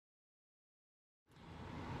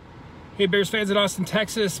Hey Bears fans in Austin,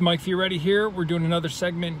 Texas, Mike Fioretti here. We're doing another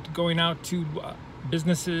segment going out to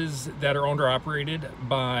businesses that are owned or operated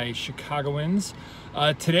by Chicagoans.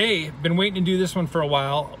 Today, been waiting to do this one for a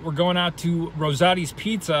while. We're going out to Rosati's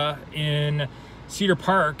Pizza in Cedar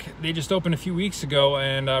Park. They just opened a few weeks ago,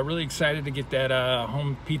 and really excited to get that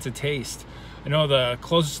home pizza taste. I know the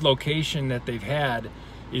closest location that they've had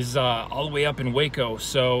is all the way up in Waco,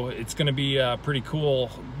 so it's going to be pretty cool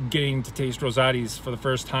getting to taste Rosati's for the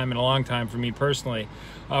first time in a long time for me personally.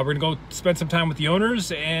 We're going to go spend some time with the owners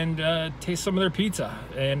and taste some of their pizza,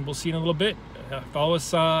 and we'll see you in a little bit. Follow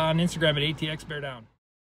us on Instagram at ATXBearDown.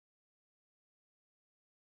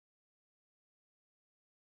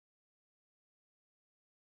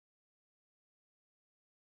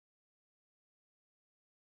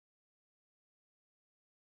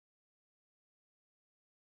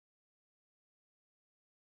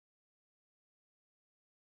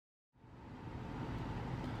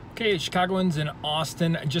 Okay, Chicagoans in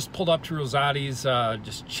Austin, I just pulled up to Rosati's,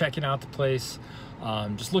 just checking out the place,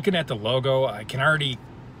 just looking at the logo. I can already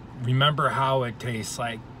remember how it tastes.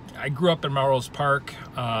 Like, I grew up in Melrose Park,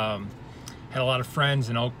 had a lot of friends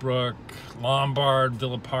in Oak Brook, Lombard,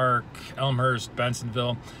 Villa Park, Elmhurst,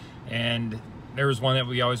 Bensonville, and there was one that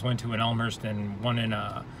we always went to in Elmhurst and one in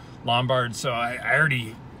Lombard, so I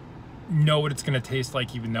already know what it's going to taste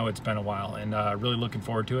like, even though it's been a while, and really looking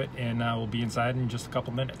forward to it. And we'll be inside in just a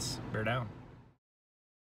couple minutes. Bear down.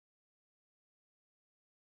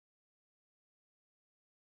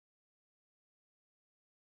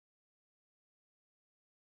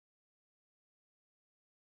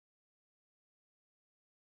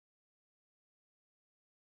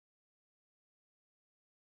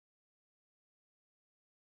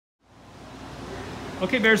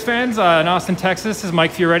 Okay, Bears fans, in Austin, Texas, this is Mike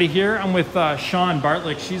Fioretti here. I'm with Sean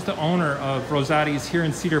Bartlick. She's the owner of Rosati's here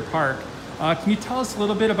in Cedar Park. Can you tell us a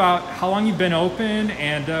little bit about how long you've been open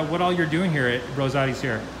and what all you're doing here at Rosati's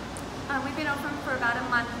here? We've been open for about a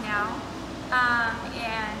month now,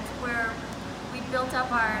 and we built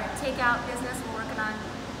up our takeout business. We're working on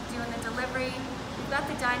doing the delivery. We've got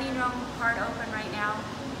the dining room part open right now,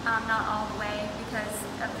 not all the way because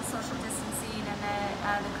of the social distancing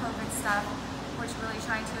and the COVID stuff. We're really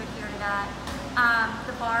trying to adhere to that.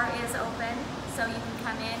 The bar is open, so you can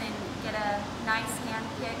come in and get a nice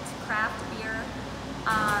hand-picked craft beer.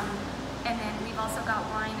 And then we've also got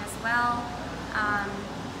wine as well.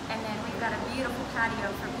 And then we've got a beautiful patio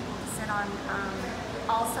for people to sit on.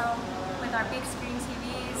 Also, with our big screen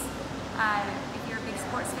TVs, if you're a big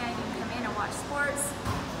sports fan, you can come in and watch sports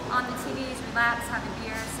on the TVs, relax, have a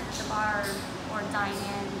beer, sit at the bar, or dine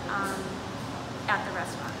in at the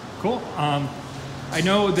restaurant. Cool. I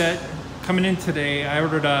know that coming in today, I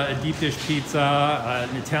ordered a deep dish pizza,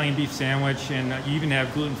 an Italian beef sandwich, and you even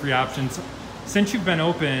have gluten-free options. Since you've been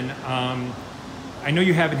open, I know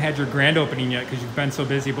you haven't had your grand opening yet because you've been so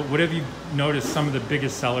busy, but what have you noticed some of the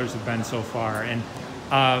biggest sellers have been so far? And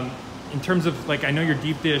in terms of, like, I know your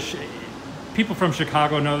deep dish, people from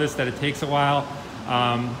Chicago know this, that it takes a while,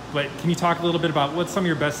 but can you talk a little bit about what some of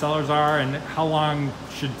your best sellers are and how long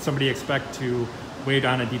should somebody expect to wait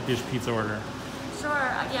on a deep dish pizza order? Sure,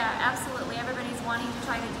 yeah, absolutely. Everybody's wanting to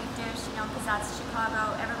try the deep dish, you know, because that's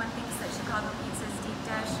Chicago. Everyone thinks that Chicago pizza is deep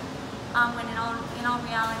dish. When in all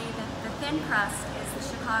reality, the thin crust is the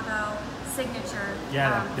Chicago signature.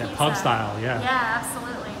 Yeah, that pizza. pub style, yeah. Yeah,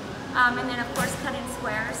 absolutely. And then, of course, cut in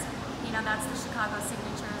squares. You know, that's the Chicago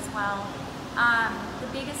signature as well. The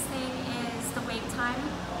biggest thing is the wait time.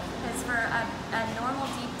 Because for a normal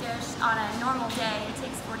deep dish, on a normal day, it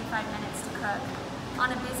takes 45 minutes to cook. On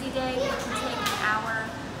a busy day, it can take an hour,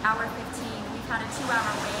 hour 15. We've had a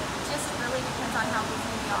 2-hour wait. It just really depends on how busy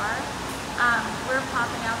we are. We're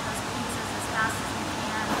popping out those pizzas as fast as we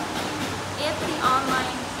can. If we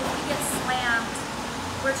get slammed,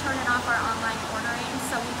 we're turning off our online ordering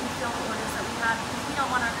so we can fill the orders that we have, because we don't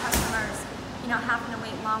want our customers, you know, having to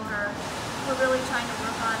wait longer. We're really trying to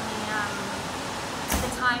work on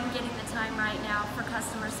getting the time right now for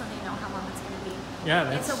customers so they know how long it's going to be. Yeah,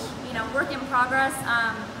 that's... It's a work in progress,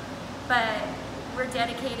 but we're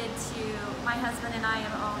dedicated to, my husband and I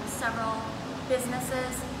have owned several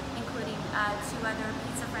businesses, including 2 other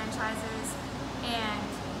pizza franchises, and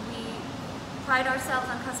we pride ourselves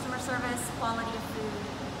on customer service, quality of food.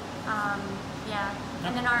 Yeah,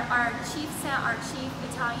 and then our chief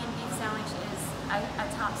Italian beef sandwich is a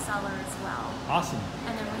top seller as well. Awesome.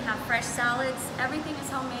 And then we have fresh salads. Everything is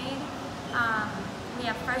homemade. We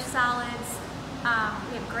have fresh salads.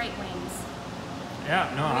 We have great wings.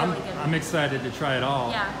 Yeah, no, Really I'm excited to try it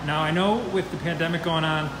all. Yeah. Now, I know with the pandemic going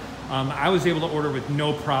on, I was able to order with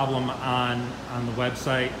no problem on the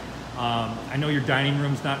website. I know your dining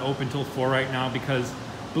room's not open till 4 right now because,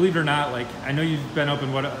 believe it or not, like I know you've been open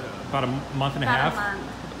about a month and a half. About a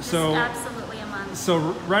month. So absolutely a month. So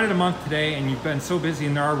right at a month today, and you've been so busy,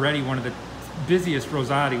 and they're already one of the busiest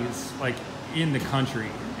Rosatis like in the country,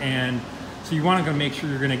 and so you want to make sure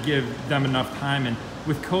you're going to give them enough time. And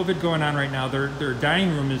with COVID going on right now, their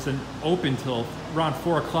dining room isn't open till around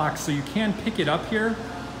 4 o'clock, so you can pick it up here,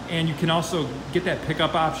 and you can also get that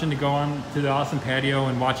pickup option to go on to the awesome patio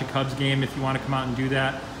and watch a Cubs game if you want to come out and do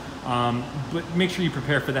that. But make sure you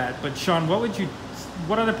prepare for that. But Sean,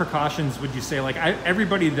 what other precautions would you say? Like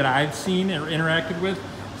everybody that I've seen or interacted with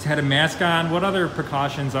has had a mask on. What other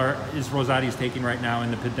precautions is Rosati's taking right now in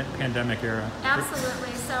the pandemic era?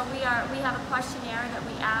 Absolutely. So we have a questionnaire that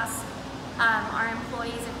we ask our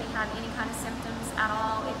employees if they have any kind of symptoms at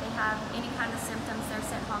all. If they have any kind of symptoms, they're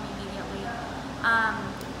sent home immediately.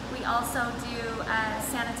 We also do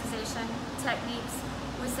sanitization techniques.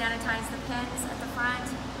 We sanitize the pins at the front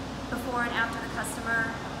before and after the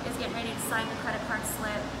customer is getting ready to sign the credit card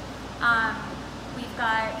slip. We've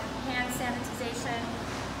got hand sanitization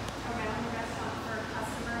around the restaurant for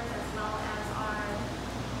customers as well as our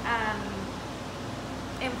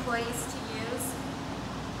employees to use.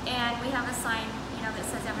 And we have a sign, that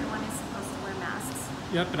says everyone is supposed to wear masks.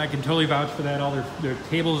 Yep, and I can totally vouch for that. All their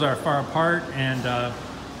tables are far apart, and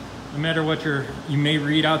no matter what you may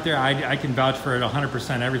read out there, I can vouch for it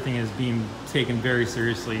 100%. Everything is being taken very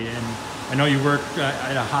seriously, and I know you work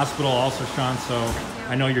at a hospital also, Sean, so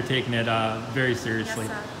I know you're taking it very seriously.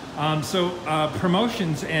 Yes, sir.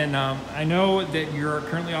 Promotions, and I know that you're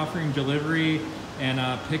currently offering delivery and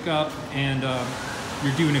pickup, and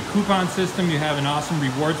you're doing a coupon system. You have an awesome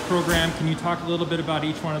rewards program. Can you talk a little bit about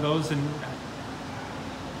each one of those? And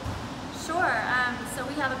Sure. So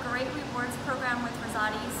we have a great rewards program with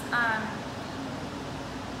Rosati's.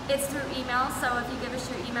 It's through email, so if you give us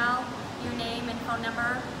your email, your name and phone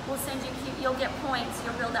number, we'll send you, you'll get points.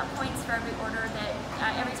 You'll build up points for every order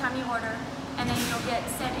every time you order, and then you'll get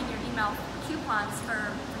sent in your email coupons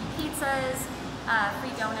for free pizzas,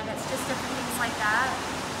 free donuts, just different things like that.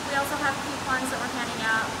 We also have coupons that we're handing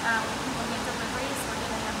out when people get deliveries. We're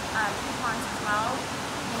giving them coupons as well,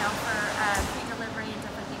 for free delivery and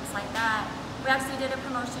different things like that. We actually did a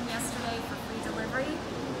promotion yesterday for free delivery.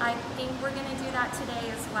 I think we're going to do that today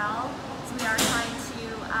as well. So we are trying to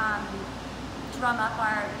drum up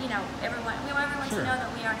our, everyone. We want everyone Sure. to know that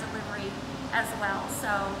we are delivery as well.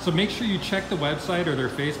 So make sure you check the website or their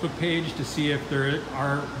Facebook page to see if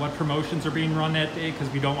what promotions are being run that day, because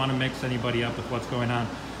we don't want to mix anybody up with what's going on.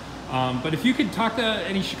 But if you could talk to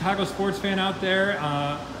any Chicago sports fan out there,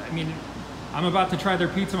 I'm about to try their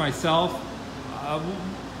pizza myself.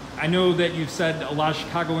 I know that you've said a lot of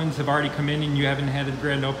Chicagoans have already come in and you haven't had a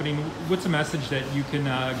grand opening. What's a message that you can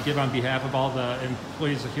give on behalf of all the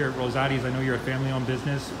employees here at Rosati's? I know you're a family-owned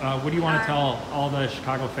business. What do you want to tell all the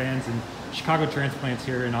Chicago fans and Chicago transplants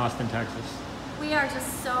here in Austin, Texas? We are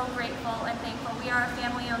just so grateful and thankful. We are a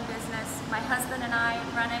family-owned business. My husband and I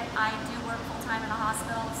run it. I do work full-time in a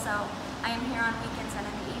hospital, so I am here on weekends and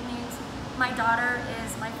in the evenings. My daughter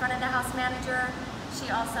is my front-of-the-house manager. She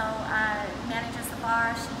also manages the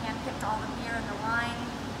bar. She handpicked all the beer and the wine.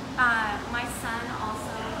 My son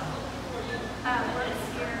also works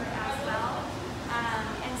here as well.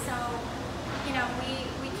 And so,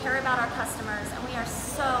 we care about our customers, and we are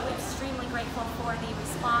so extremely grateful for the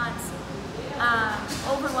response,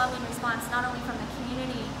 overwhelming response, not only from the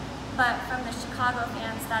community, but from the Chicago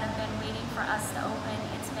fans that have been waiting for us to open.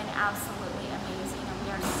 It's been absolutely amazing, and we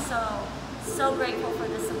are so grateful for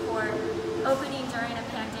the support. Opening during a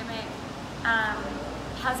pandemic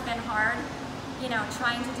has been hard,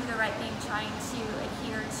 trying to do the right thing, trying to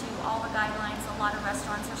adhere to all the guidelines. A lot of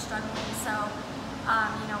restaurants are struggling, so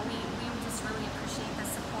we just really appreciate the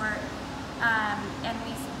support, and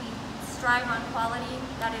we strive on quality.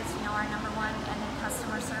 That is, our number one, and then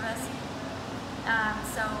customer service.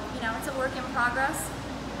 So it's a work in progress.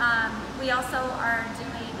 We also are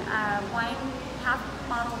doing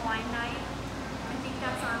half-bottle wine night. I think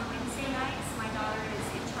that's on Wednesday nights. My daughter is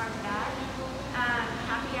in charge of that.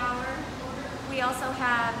 Happy hour. We also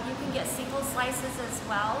have, you can get single slices as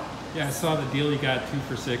well. Yeah, I saw the deal. You got 2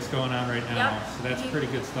 for $6 going on right now. Yep. So that's pretty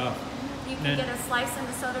good stuff. You can get a slice and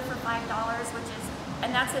a soda for $5,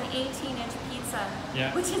 and that's an 18-inch pizza,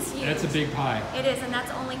 which is huge. That's a big pie. It is, and that's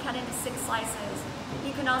only cut into 6 slices.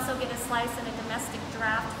 You can also get a slice and a domestic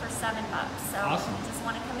draft for $7. So awesome. if you just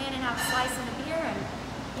want to come in and have a slice and a beer and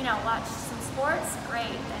watch some sports, great.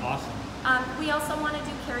 And, awesome. We also want to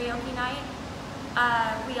do karaoke night.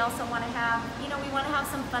 We also want to have, we want to have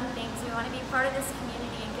some fun things. We want to be part of this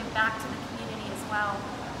community and give back to the community as well.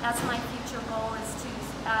 That's my future goal, is to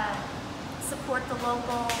support the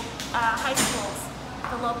local high schools,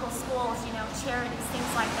 the local schools, you know, charities,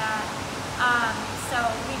 things like that. So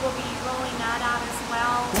we will be rolling that out as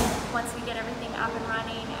well once we get everything up and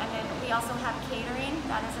running. And then we also have catering.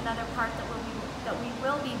 That is another part that we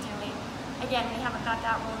will be doing. Again, we haven't got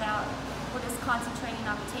that rolled out. We're just concentrating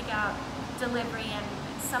on the takeout, delivery, and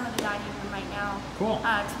some of the dining room right now. Cool.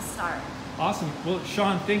 To start. Awesome. Well,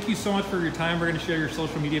 Sean, thank you so much for your time. We're going to share your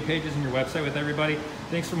social media pages and your website with everybody.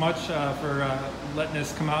 Thanks so much for letting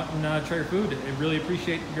us come out and try your food. I really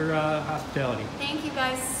appreciate your hospitality. Thank you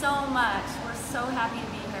guys so much. We're so happy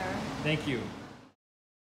to be here. Thank you.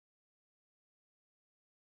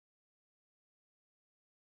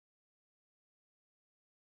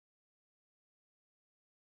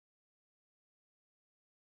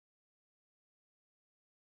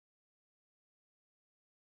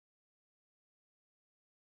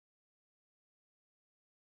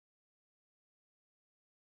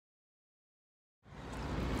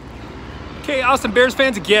 Okay, Austin Bears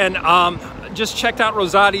fans, again, just checked out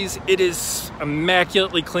Rosati's. It is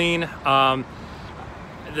immaculately clean.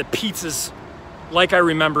 The pizza's like I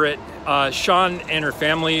remember it. Sean and her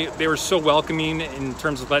family, they were so welcoming in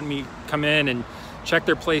terms of letting me come in and check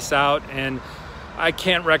their place out, and I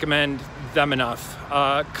can't recommend them enough.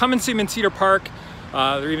 Come and see them in Cedar Park.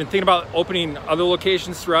 They're even thinking about opening other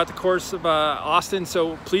locations throughout the course of Austin,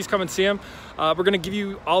 so please come and see them. We're going to give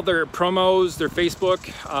you all their promos, their Facebook,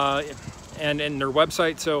 and their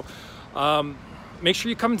website, so make sure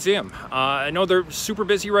you come and see them. I know they're super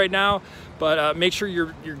busy right now, but make sure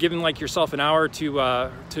you're giving like yourself an hour to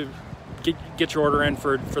get your order in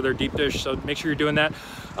for their deep dish, so make sure you're doing that.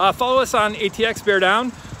 Follow us on ATX Bear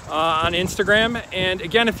Down on Instagram, and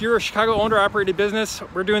again, if you're a Chicago owned or operated business,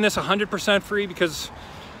 we're doing this 100% free because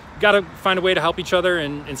we got to find a way to help each other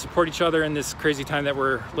and support each other in this crazy time that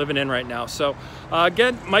we're living in right now. So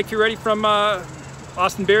again, Mike, if you're ready from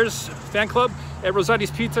Austin Bears fan club at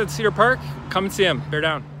Rosati's Pizza at Cedar Park, come and see him. Bear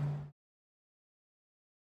down.